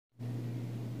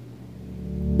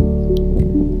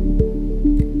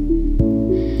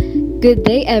Good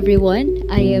day everyone,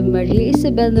 I am Maria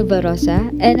Isabel Navarroza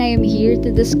and I am here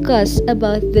to discuss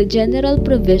about the general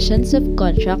provisions of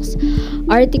contracts,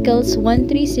 Articles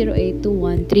 1308 to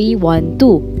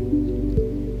 1312.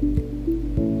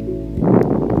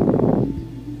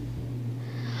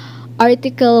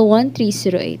 Article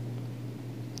 1308.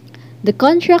 The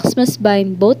contracts must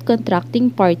bind both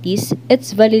contracting parties.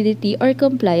 Its validity or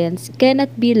compliance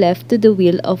cannot be left to the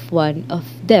will of one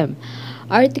of them.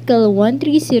 Article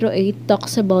 1308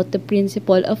 talks about the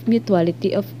principle of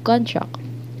mutuality of contract.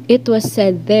 It was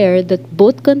said there that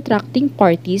both contracting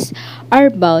parties are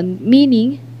bound,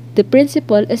 meaning the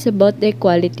principle is about the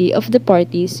equality of the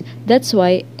parties. That's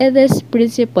why it is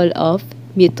principle of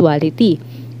mutuality.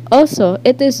 Also,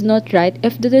 it is not right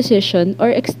if the decision or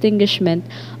extinguishment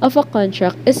of a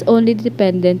contract is only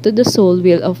dependent to the sole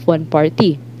will of one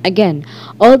party. Again,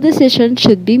 all decisions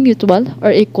should be mutual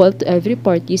or equal to every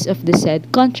parties of the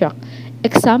said contract.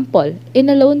 Example, in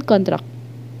a loan contract,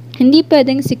 hindi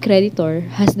pwedeng si creditor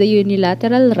has the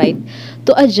unilateral right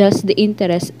to adjust the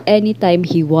interest anytime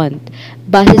he want,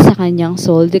 base sa kanyang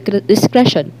sole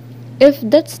discretion. If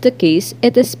that's the case,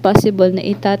 it is possible na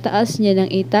itataas niya ng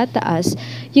itataas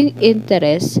yung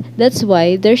interest. That's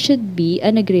why there should be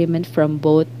an agreement from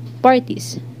both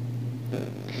parties.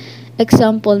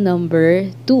 Example number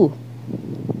 2.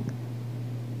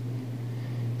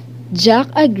 Jack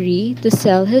agreed to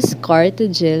sell his car to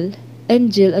Jill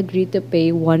and Jill agreed to pay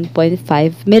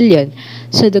 1.5 million.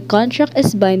 So the contract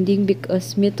is binding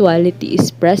because mutuality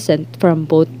is present from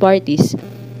both parties.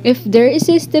 If there is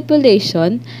a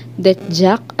stipulation that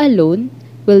Jack alone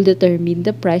will determine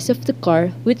the price of the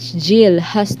car which Jill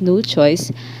has no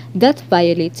choice, that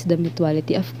violates the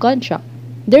mutuality of contract.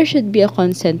 There should be a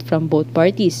consent from both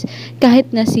parties. Kahit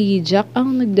na si Jack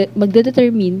ang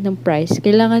magdedetermine ng price,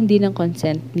 kailangan din ng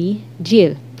consent ni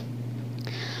Jill.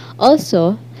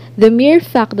 Also, the mere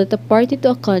fact that a party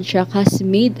to a contract has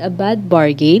made a bad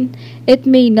bargain, it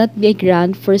may not be a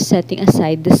ground for setting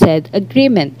aside the said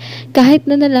agreement. Kahit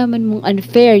na nalaman mong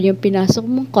unfair yung pinasok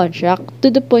mong contract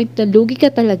to the point na lugi ka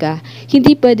talaga,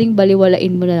 hindi pwedeng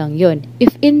baliwalain mo na lang yun.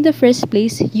 If in the first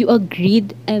place, you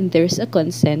agreed and there's a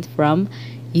consent from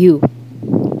you.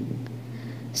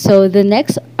 So the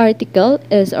next article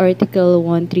is Article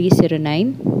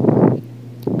 1309.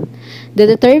 The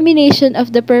determination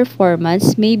of the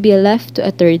performance may be left to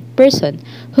a third person,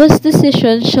 whose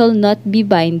decision shall not be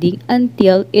binding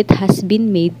until it has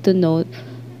been made known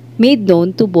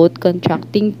to both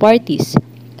contracting parties.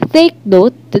 Take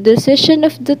note, the decision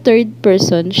of the third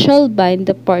person shall bind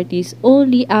the parties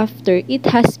only after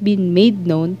it has been made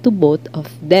known to both of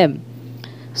them.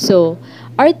 So,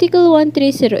 Article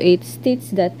 1308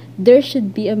 states that there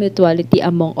should be a mutuality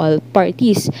among all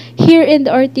parties. Here in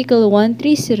the Article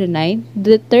 1309,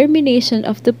 the determination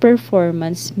of the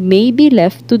performance may be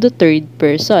left to the third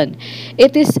person.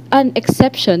 It is an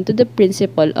exception to the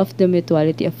principle of the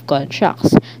mutuality of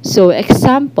contracts. So,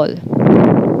 example,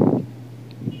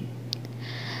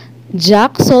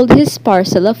 Jack sold his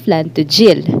parcel of land to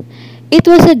Jill. It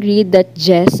was agreed that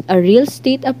Jess, a real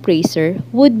estate appraiser,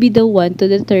 would be the one to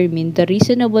determine the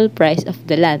reasonable price of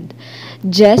the land.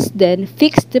 Jess then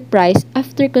fixed the price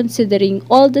after considering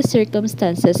all the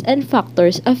circumstances and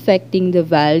factors affecting the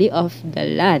value of the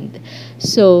land.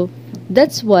 So,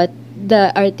 that's what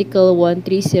the Article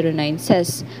 1309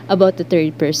 says about the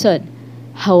third person.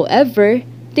 However,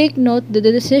 take note that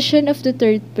the decision of the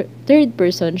third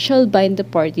person shall bind the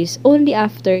parties only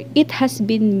after it has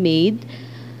been made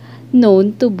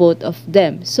known to both of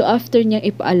them. So, after niyang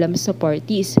ipaalam sa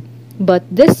parties. But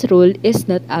this rule is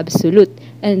not absolute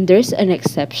and there's an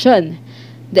exception.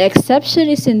 The exception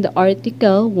is in the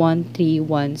Article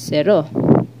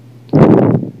 1310.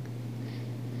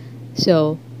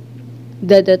 So,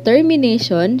 the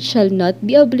determination shall not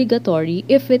be obligatory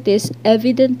if it is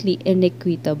evidently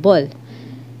inequitable.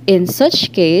 In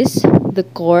such case, the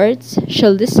courts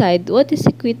shall decide what is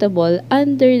equitable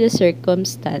under the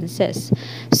circumstances.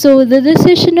 So, the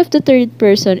decision of the third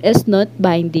person is not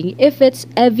binding if it's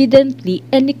evidently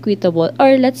inequitable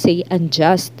or let's say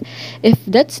unjust. If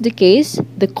that's the case,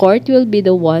 the court will be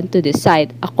the one to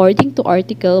decide according to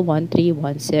Article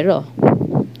 1310.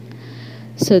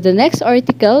 So, the next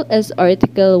article is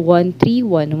Article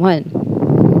 1311.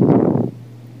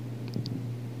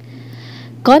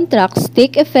 Contracts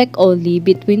take effect only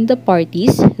between the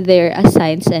parties, their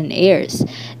assigns and heirs,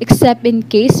 except in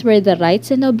case where the rights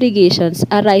and obligations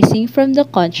arising from the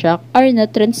contract are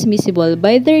not transmissible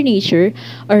by their nature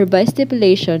or by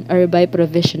stipulation or by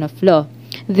provision of law.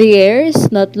 The heir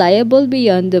is not liable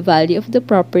beyond the value of the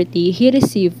property he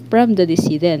received from the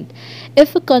decedent.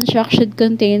 If a contract should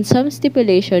contain some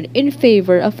stipulation in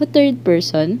favor of a third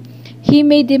person, he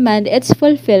may demand its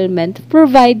fulfillment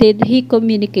provided he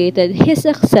communicated his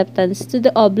acceptance to the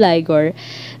obligor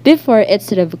before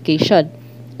its revocation.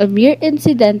 A mere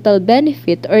incidental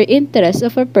benefit or interest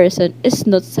of a person is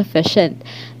not sufficient.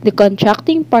 The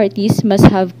contracting parties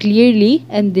must have clearly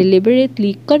and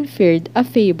deliberately conferred a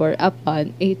favor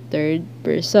upon a third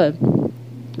person.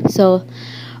 So,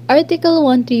 Article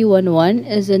 1311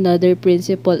 is another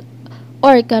principle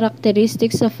or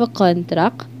characteristics of a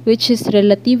contract, which is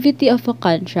relativity of a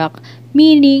contract,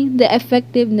 meaning the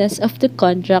effectiveness of the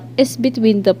contract is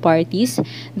between the parties,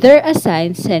 their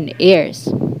assigns, and heirs.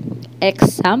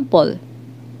 Example,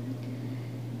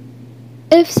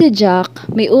 if si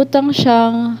Jack may utang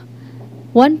siyang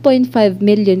 1.5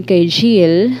 million kay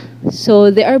Jill, so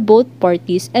they are both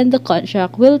parties and the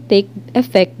contract will take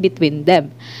effect between them.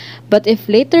 But if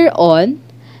later on,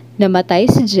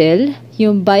 namatay si Jill,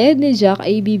 yung bayad ni Jack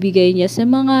ay ibibigay niya sa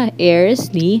mga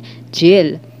heirs ni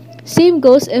Jill. Same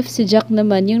goes if si Jack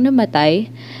naman yung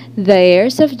namatay, the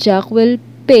heirs of Jack will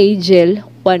pay Jill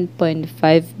 1.5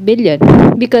 billion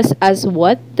because as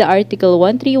what the Article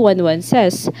 1311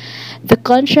 says, the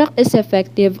contract is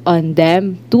effective on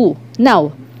them too.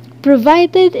 Now,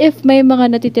 provided if may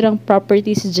mga natitirang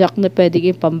property si Jack na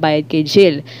pwedeng ipambayad kay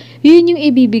Jill, yun yung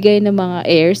ibibigay ng mga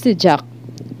heirs ni Jack.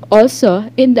 Also,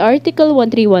 in the Article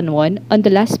 1311, on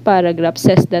the last paragraph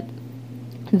says that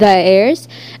the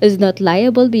heirs is not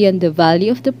liable beyond the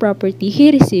value of the property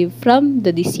he received from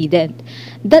the decedent.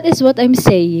 That is what I'm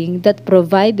saying, that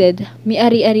provided may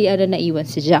ari-arian na naiwan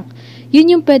si Jack,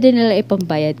 yun yung pwede nila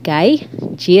ipambayad kay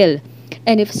Jill.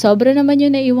 And if sobra naman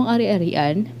yung naiwang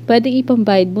ari-arian, pwedeng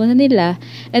ipambayad muna nila,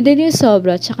 and then yung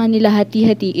sobra, tsaka nila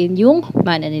hati-hatiin yung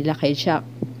mana nila kay Jack.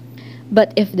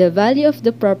 But if the value of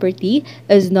the property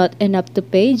is not enough to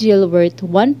pay Jill worth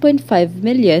 1.5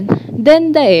 million,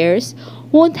 then the heirs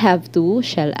won't have to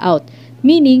shell out,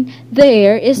 meaning the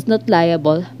heir is not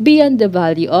liable beyond the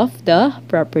value of the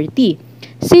property.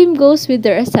 Same goes with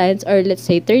their assigns or let's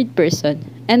say third person,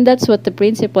 and that's what the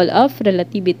principle of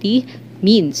relativity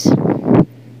means.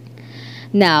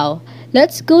 Now,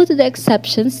 let's go to the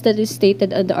exceptions that is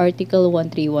stated under Article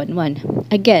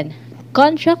 1311. Again,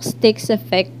 contracts takes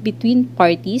effect between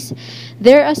parties,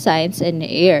 their assigns, and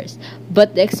heirs.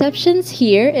 But the exceptions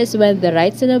here is when the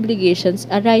rights and obligations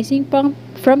arising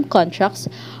from contracts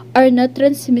are not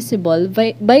transmissible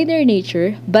by their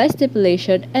nature, by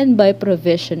stipulation, and by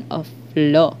provision of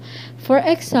law. For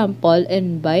example,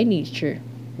 and by nature.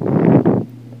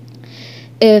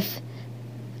 If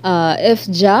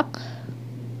Jack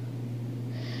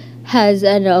has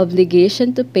an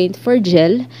obligation to paint for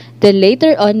Jill, then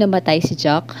later on namatay si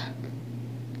Jack,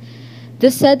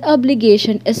 the said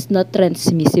obligation is not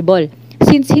transmissible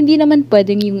since hindi naman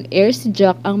pwedeng yung heir si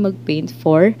Jack ang magpaint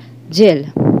for Jill.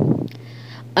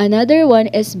 Another one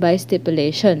is by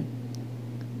stipulation.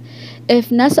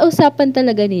 If nasa usapan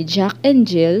talaga ni Jack and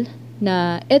Jill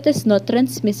na it is not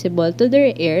transmissible to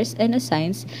their heirs and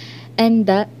assigns and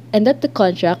that the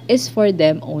contract is for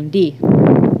them only.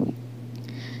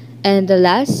 And the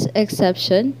last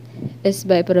exception is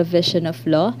by provision of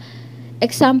law.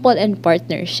 Example and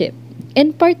partnership.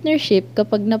 In partnership,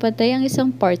 kapag napatay ang isang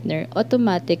partner,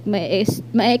 automatic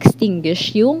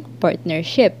ma-extinguish yung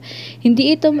partnership.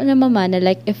 Hindi ito namamana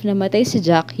like if namatay si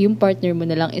Jack, yung partner mo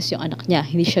na lang is yung anak niya.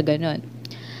 Hindi siya ganon.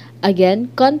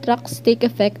 Again, contracts take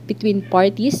effect between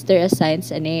parties, their assigns,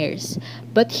 and heirs.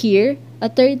 But here, a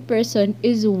third person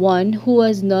is one who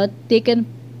has not taken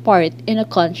part in a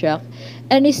contract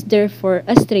and is therefore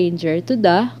a stranger to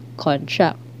the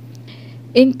contract.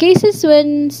 In cases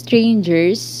when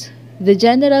strangers, the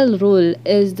general rule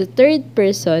is the third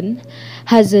person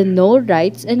has no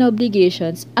rights and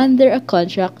obligations under a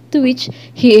contract to which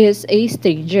he is a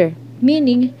stranger,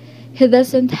 meaning he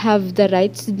doesn't have the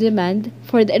rights to demand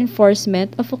for the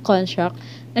enforcement of a contract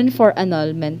and for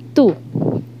annulment too.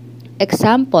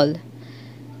 Example,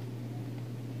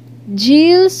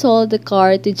 Jill sold the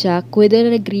car to Jack with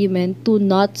an agreement to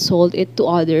not sold it to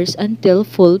others until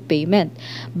full payment.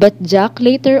 But Jack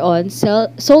later on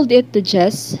sold it to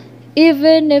Jess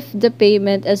even if the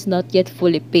payment is not yet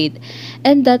fully paid,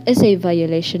 and that is a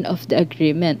violation of the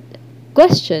agreement.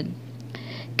 Question: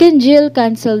 can Jill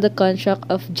cancel the contract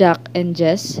of Jack and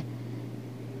Jess?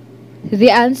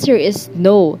 The answer is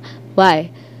no.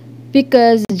 Why?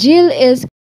 Because Jill is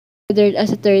considered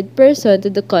as a third person to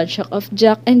the contract of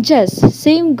Jack and Jess.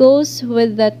 Same goes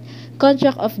with that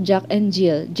contract of Jack and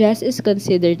Jill. Jess is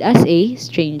considered as a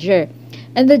stranger.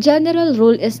 And the general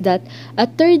rule is that a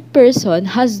third person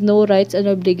has no rights and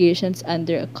obligations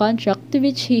under a contract to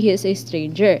which he is a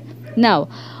stranger. Now,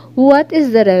 what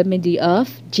is the remedy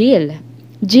of Jill?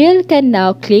 Jill can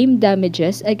now claim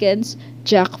damages against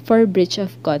Jack for breach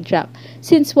of contract,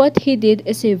 since what he did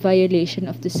is a violation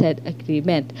of the said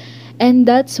agreement. And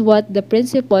that's what the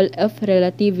principle of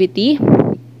relativity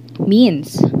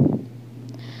means.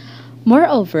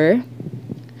 Moreover,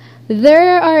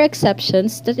 there are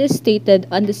exceptions that is stated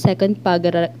on the second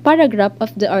paragraph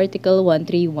of the Article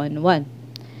 1311.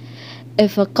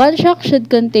 If a contract should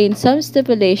contain some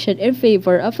stipulation in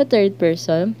favor of a third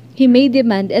person, he may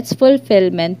demand its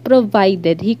fulfillment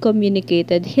provided he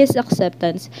communicated his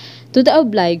acceptance to the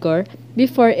obligor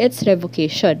before its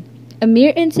revocation. A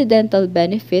mere incidental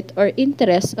benefit or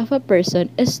interest of a person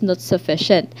is not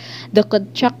sufficient. The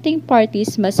contracting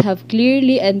parties must have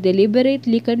clearly and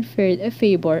deliberately conferred a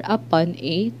favor upon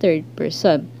a third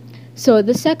person. So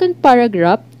the second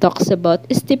paragraph talks about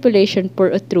stipulation per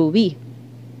autrui.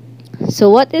 So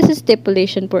what is a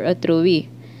stipulation per autrui?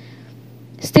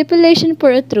 Stipulation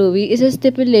per autrui is a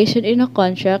stipulation in a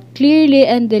contract clearly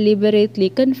and deliberately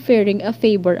conferring a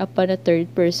favor upon a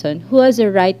third person who has a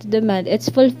right to demand its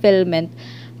fulfillment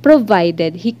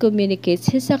provided he communicates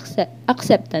his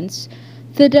acceptance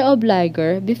to the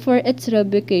obligor before its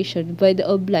revocation by the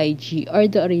obligee or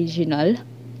the original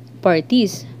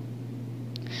parties.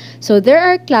 So there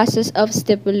are classes of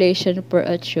stipulation per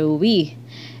autrui,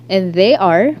 and they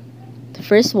are: the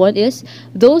first one is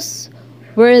those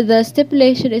where the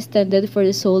stipulation is intended for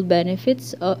the sole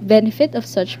benefit of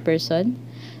such person.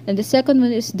 And the second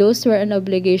one is those where an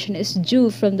obligation is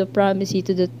due from the promisee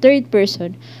to the third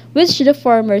person, which the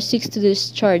former seeks to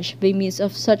discharge by means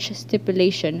of such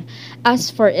stipulation, as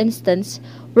for instance,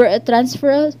 where a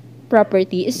transfer of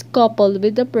property is coupled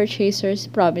with the purchaser's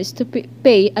promise to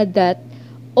pay a debt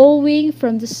owing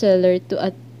from the seller to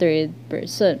a third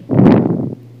person.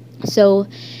 So,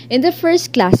 in the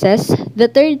first classes, the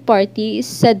third party is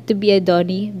said to be a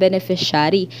doni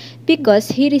beneficiary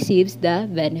because he receives the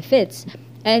benefits.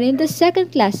 And in the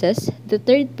second classes, the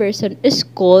third person is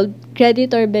called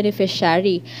creditor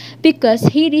beneficiary because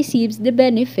he receives the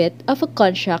benefit of a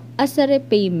contract as a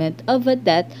repayment of a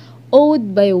debt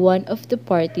owed by one of the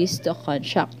parties to a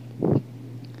contract.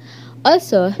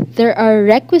 Also, there are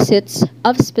requisites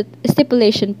of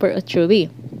stipulation per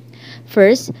autrui.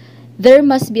 First, there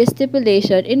must be a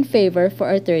stipulation in favor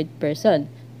for a third person.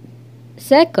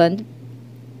 Second,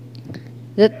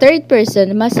 the third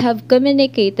person must have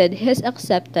communicated his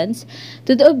acceptance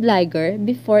to the obligor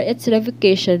before its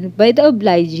revocation by the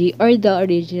obligee or the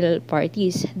original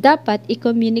parties. Dapat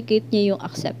i-communicate niya yung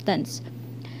acceptance.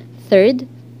 Third,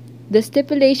 the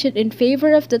stipulation in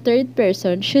favor of the third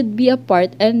person should be a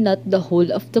part and not the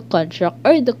whole of the contract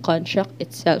or the contract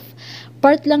itself.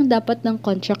 Part lang dapat ng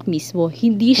contract mismo,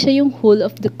 hindi siya yung whole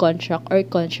of the contract or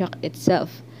contract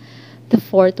itself. The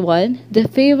fourth one, the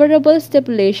favorable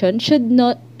stipulation should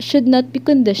not be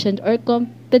conditioned or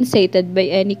compensated by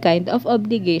any kind of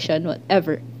obligation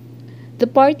whatever. The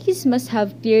parties must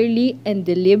have clearly and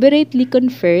deliberately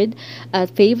conferred a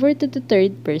favor to the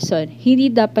third person,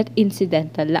 hindi dapat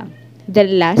incidental lang. The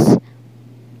last,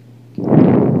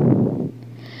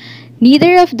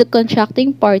 neither of the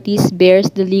contracting parties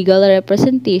bears the legal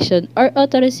representation or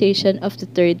authorization of the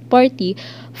third party,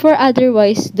 for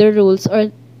otherwise the rules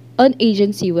on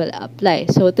agency will apply.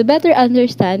 So to better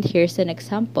understand, here's an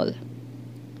example.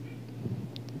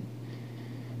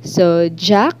 So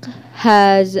Jack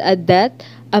has a debt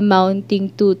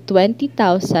amounting to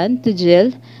 20,000 to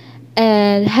Jill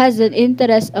and has an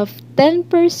interest of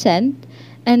 10%,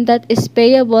 and that is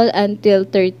payable until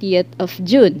 30th of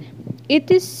June. It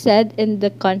is said in the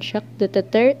contract that the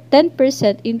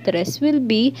 10% interest will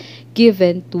be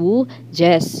given to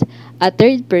Jess, a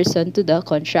third person to the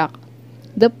contract.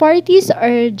 The parties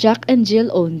are Jack and Jill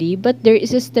only, but there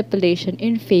is a stipulation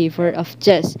in favor of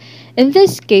Jess. In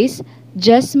this case,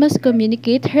 Jess must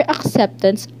communicate her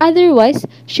acceptance, otherwise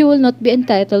she will not be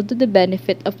entitled to the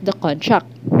benefit of the contract.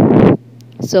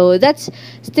 So that's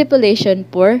stipulation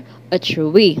per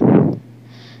autrui.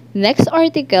 Next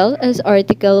article is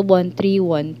Article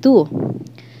 1312.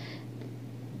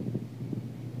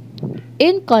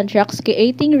 In contracts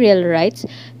creating real rights,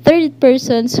 third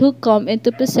persons who come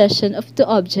into possession of the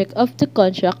object of the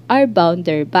contract are bound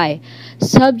thereby,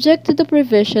 subject to the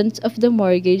provisions of the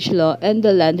mortgage law and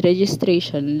the land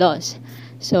registration laws.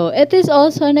 So, it is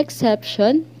also an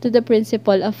exception to the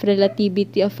principle of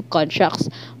relativity of contracts.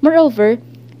 Moreover,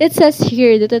 it says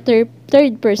here that the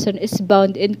third person is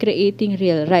bound in creating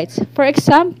real rights. For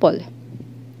example,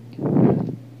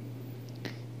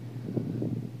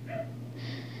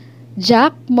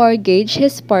 Jack mortgaged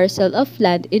his parcel of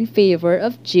land in favor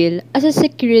of Jill as a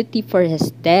security for his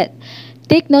debt.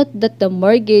 Take note that the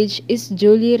mortgage is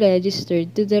duly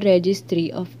registered to the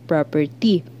Registry of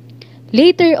Property.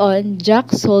 Later on, Jack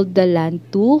sold the land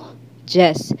to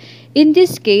Jess. In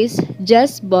this case,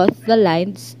 Jess bought the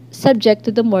lands subject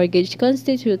to the mortgage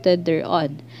constituted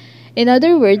thereon. In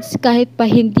other words, kahit pa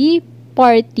hindi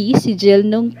party si Jill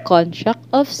nung contract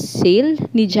of sale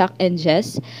ni Jack and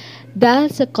Jess,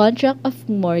 dahil sa contract of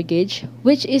mortgage,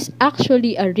 which is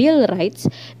actually a real rights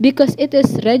because it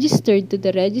is registered to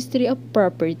the Registry of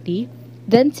Property,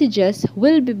 then si Jess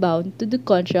will be bound to the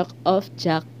contract of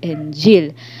Jack and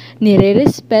Jill.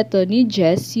 Nirerespeto ni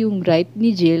Jess yung right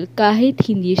ni Jill kahit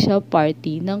hindi siya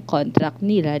party ng contract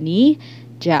nila ni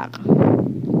Jack.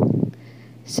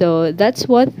 So,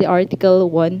 that's what the Article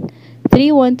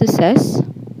 131 says.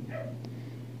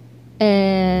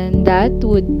 And that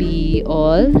would be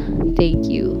all. Thank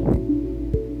you.